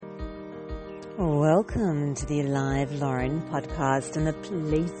Welcome to the Alive Loren Podcast, and a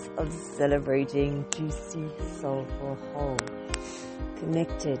place of celebrating juicy, soulful, whole,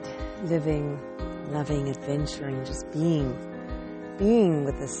 connected, living, loving, adventuring, just being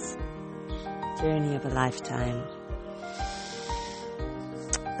with this journey of a lifetime.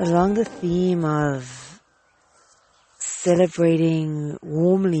 Along the theme of celebrating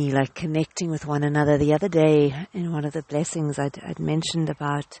warmly, like connecting with one another, the other day in one of the blessings I'd mentioned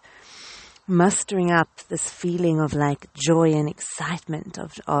about mustering up this feeling of like joy and excitement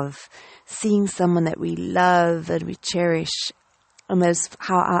of seeing someone that we love and we cherish, almost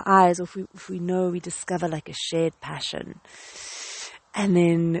how our eyes, if we know, we discover like a shared passion, and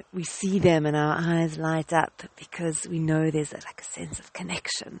then we see them and our eyes light up because we know there's like a sense of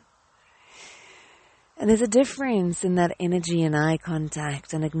connection. And there's a difference in that energy and eye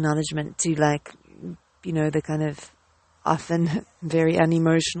contact and acknowledgement to, like, you know, the kind of often very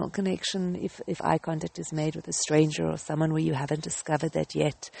unemotional connection if eye contact is made with a stranger or someone where you haven't discovered that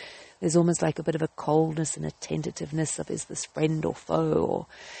yet. There's almost like a bit of a coldness and a tentativeness of, is this friend or foe?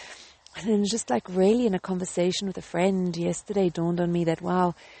 And then just like really in a conversation with a friend yesterday dawned on me that,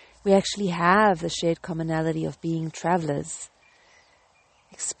 wow, we actually have the shared commonality of being travelers,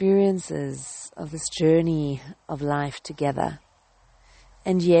 experiences of this journey of life together.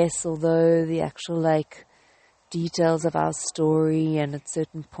 And yes, although the actual like details of our story and at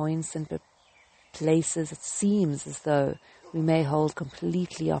certain points and places, it seems as though we may hold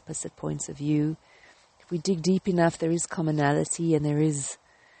completely opposite points of view. If we dig deep enough, there is commonality, and there is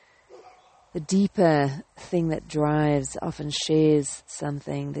the deeper thing that drives, often shares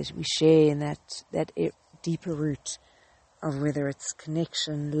something that we share in that deeper root of whether it's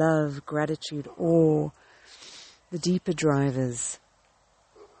connection, love, gratitude, or the deeper drivers.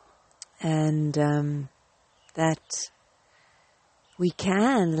 And that we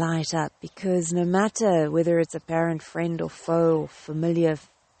can light up, because no matter whether it's a parent, friend or foe or familiar,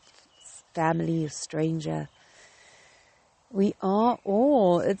 family or stranger, we are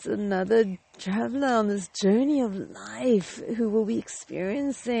all, it's another traveler on this journey of life who will be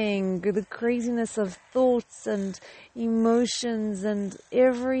experiencing the craziness of thoughts and emotions and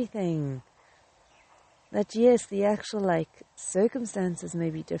everything. That yes, the actual like circumstances may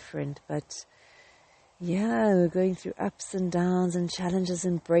be different, but yeah, we're going through ups and downs and challenges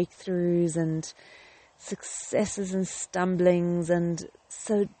and breakthroughs and successes and stumblings. And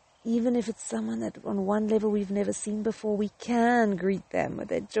so even if it's someone that on one level we've never seen before, we can greet them with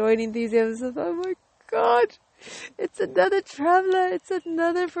that joy and enthusiasm of, oh my God, it's another traveler, it's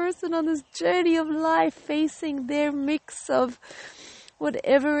another person on this journey of life facing their mix of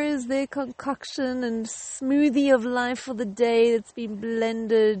whatever is their concoction and smoothie of life for the day that's been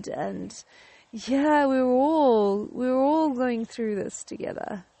blended. And yeah, we're all going through this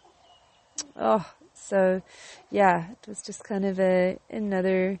together. Oh, so yeah, it was just kind of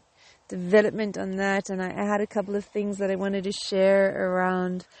another development on that. And I had a couple of things that I wanted to share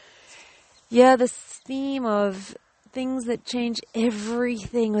around, this theme of things that change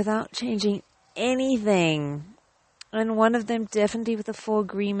everything without changing anything. And one of them definitely with the 4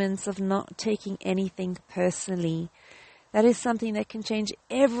 agreements of not taking anything personally. That is something that can change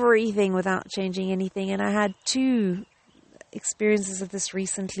everything without changing anything. And I had 2 experiences of this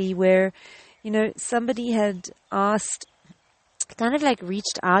recently where, you know, somebody had asked, kind of like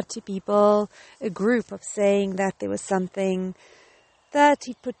reached out to people, a group of saying that there was something that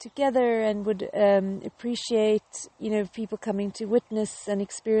he put together and would appreciate, you know, people coming to witness and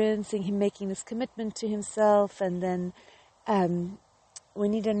experiencing him making this commitment to himself. And then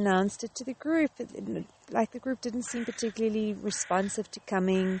when he'd announced it to the group, the group didn't seem particularly responsive to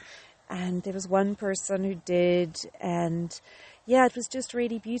coming, and there was one person who did, and yeah, it was just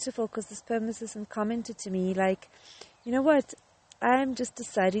really beautiful because this person commented to me like, you know what, I'm just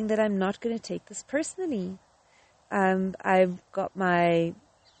deciding that I'm not going to take this personally. I've got my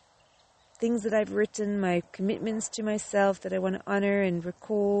things that I've written, my commitments to myself that I want to honor and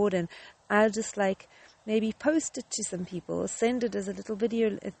record, and I'll just like maybe post it to some people or send it as a little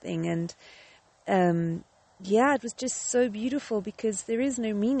video thing. And it was just so beautiful because there is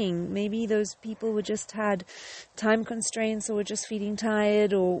no meaning. Maybe those people were just had time constraints or were just feeling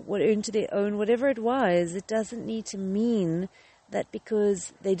tired or were into their own, whatever it was. It doesn't need to mean that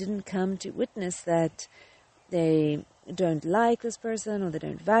because they didn't come to witness that they don't like this person or they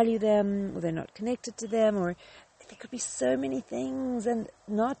don't value them or they're not connected to them, or there could be so many things. And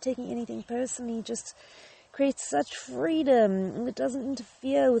not taking anything personally just creates such freedom, and it doesn't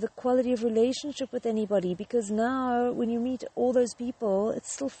interfere with the quality of relationship with anybody, because now when you meet all those people,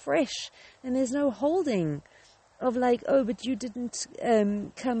 it's still fresh and there's no holding of like, oh, but you didn't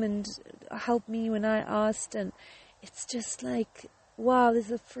come and help me when I asked. And it's just like, wow,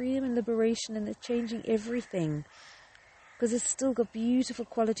 there's a freedom and liberation, and they're changing everything. Because it's still got beautiful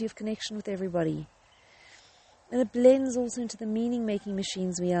quality of connection with everybody. And it blends also into the meaning-making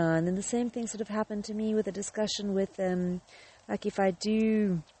machines we are. And then the same thing sort of happened to me with a discussion with, like if I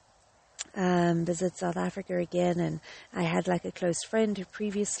do visit South Africa again, and I had like a close friend who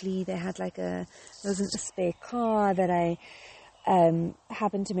previously they had like there wasn't a spare car that I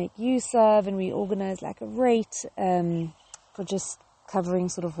happened to make use of, and we organized like a rate for just covering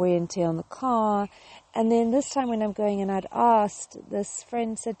sort of wear and tear on the car. And then this time when I'm going, and I'd asked, this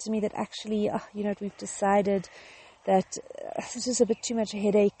friend said to me that actually, we've decided that it's just a bit too much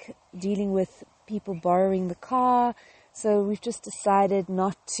headache dealing with people borrowing the car. So we've just decided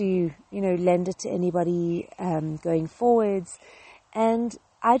not to, lend it to anybody going forwards. And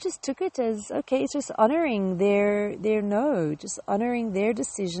I just took it as, okay, it's just honoring their no, just honoring their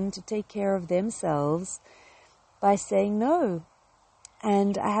decision to take care of themselves by saying no.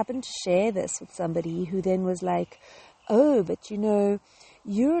 And I happened to share this with somebody who then was like, oh, but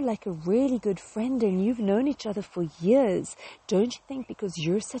you're like a really good friend and you've known each other for years. Don't you think because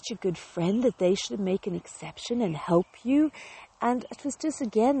you're such a good friend that they should make an exception and help you? And it was just,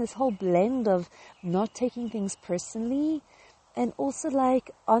 again, this whole blend of not taking things personally and also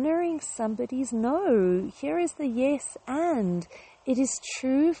like honoring somebody's no. Here is the yes, and it is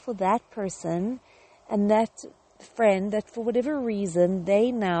true for that person and that friend that for whatever reason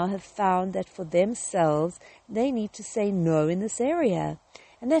they now have found that for themselves they need to say no in this area,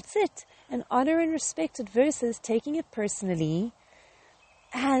 and that's it. And honor and respect it versus taking it personally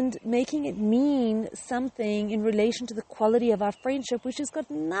and making it mean something in relation to the quality of our friendship, which has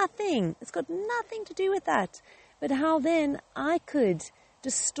got nothing, it's got nothing to do with that. But how then I could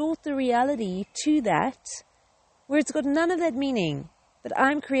distort the reality to that where it's got none of that meaning, but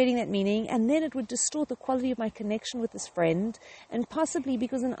I'm creating that meaning, and then it would distort the quality of my connection with this friend, and possibly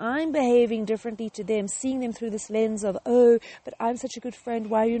because then I'm behaving differently to them, seeing them through this lens of, oh, but I'm such a good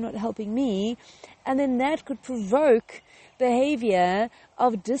friend, why are you not helping me? And then that could provoke behavior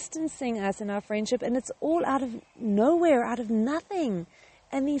of distancing us in our friendship, and it's all out of nowhere, out of nothing.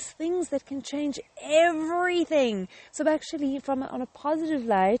 And these things that can change everything. So actually, on a positive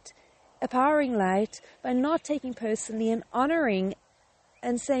light, a powering light, by not taking personally and honoring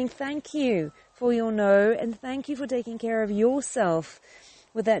and saying thank you for your no, and thank you for taking care of yourself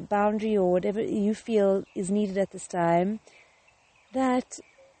with that boundary or whatever you feel is needed at this time, that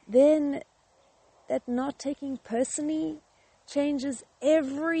then that not taking personally changes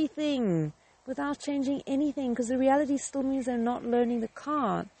everything without changing anything, because the reality still means they're not learning the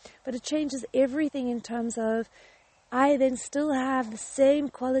car, but it changes everything in terms of I then still have the same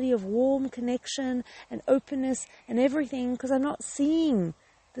quality of warm connection and openness and everything, because I'm not seeing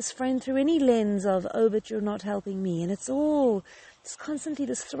this friend through any lens of, oh, but you're not helping me. And it's constantly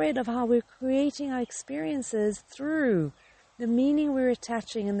this thread of how we're creating our experiences through the meaning we're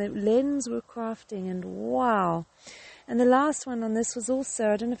attaching and the lens we're crafting. And wow. And the last one on this was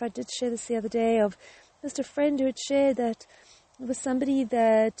also, I don't know if I did share this the other day, of just a friend who had shared that it was somebody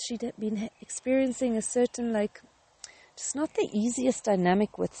that she'd been experiencing a certain, just not the easiest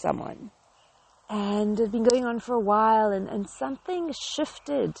dynamic with someone. And it had been going on for a while, and something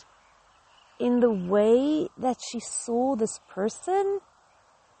shifted in the way that she saw this person,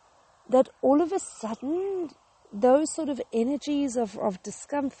 that all of a sudden, those sort of energies of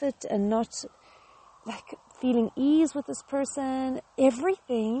discomfort and not feeling ease with this person,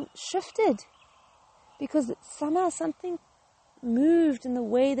 everything shifted. Because somehow something moved in the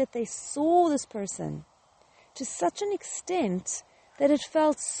way that they saw this person to such an extent that it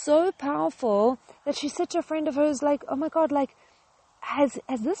felt so powerful that she said to a friend of hers, oh my God, has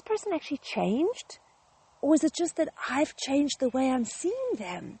this person actually changed? Or is it just that I've changed the way I'm seeing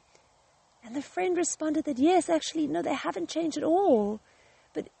them? And the friend responded that, yes, actually, no, they haven't changed at all.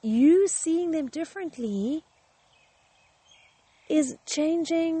 But you seeing them differently is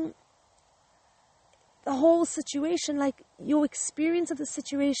changing the whole situation. Your experience of the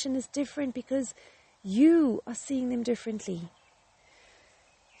situation is different because you are seeing them differently.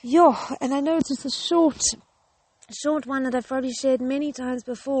 And I know it's just a short one that I've probably shared many times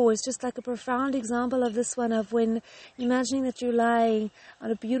before. It's just like a profound example of this one, of when imagining that you're lying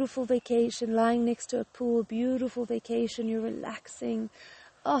on a beautiful vacation, lying next to a pool, beautiful vacation, you're relaxing,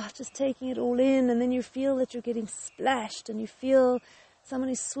 just taking it all in, and then you feel that you're getting splashed, and you feel someone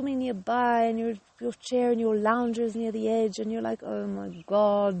is swimming nearby, and your chair and your lounger is near the edge, and you're like, oh my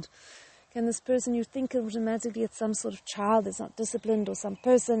God, Can this person, you think automatically it's some sort of child that's not disciplined, or some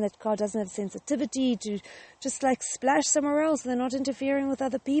person that doesn't have sensitivity to just like splash somewhere else, they're not interfering with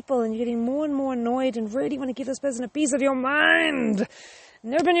other people, and you're getting more and more annoyed and really want to give this person a piece of your mind.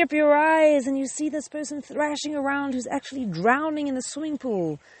 And open up your eyes and you see this person thrashing around who's actually drowning in the swimming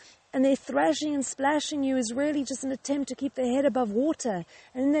pool. And their thrashing and splashing you is really just an attempt to keep their head above water.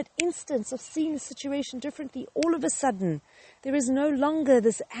 And in that instance of seeing the situation differently, all of a sudden, there is no longer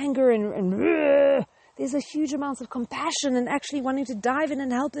this anger and there's a huge amount of compassion and actually wanting to dive in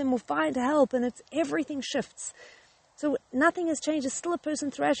and help them or find help. And everything shifts. So nothing has changed. There's still a person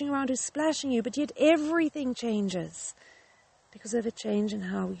thrashing around who's splashing you, but yet everything changes because of a change in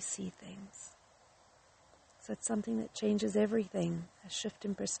how we see things. So it's something that changes everything, a shift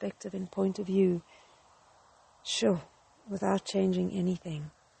in perspective and point of view. Sure, without changing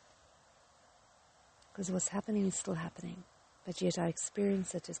anything. Because what's happening is still happening. But yet our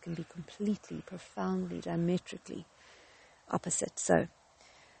experience it can be completely, profoundly, diametrically opposite. So,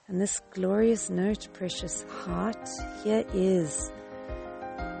 and this glorious note, precious heart, here is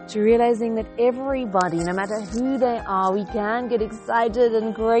to realizing that everybody, no matter who they are, we can get excited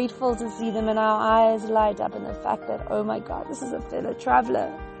and grateful to see them, and our eyes light up in the fact that, oh my God, this is a fellow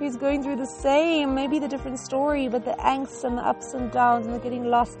traveler who's going through the same, maybe the different story, but the angst and the ups and downs and the getting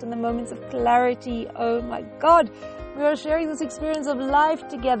lost and the moments of clarity. Oh my God, we are sharing this experience of life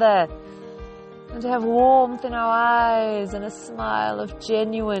together. And to have warmth in our eyes and a smile of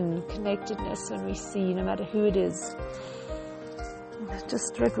genuine connectedness when we see, no matter who it is.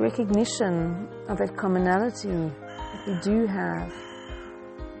 Just recognition of that commonality that we do have.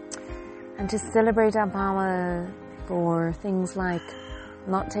 And to celebrate our power for things like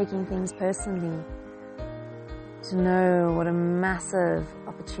not taking things personally. To know what a massive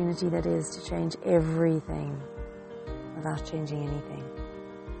opportunity that is to change everything without changing anything.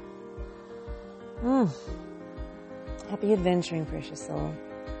 Happy adventuring, precious soul.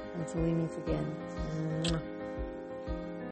 Until we meet again.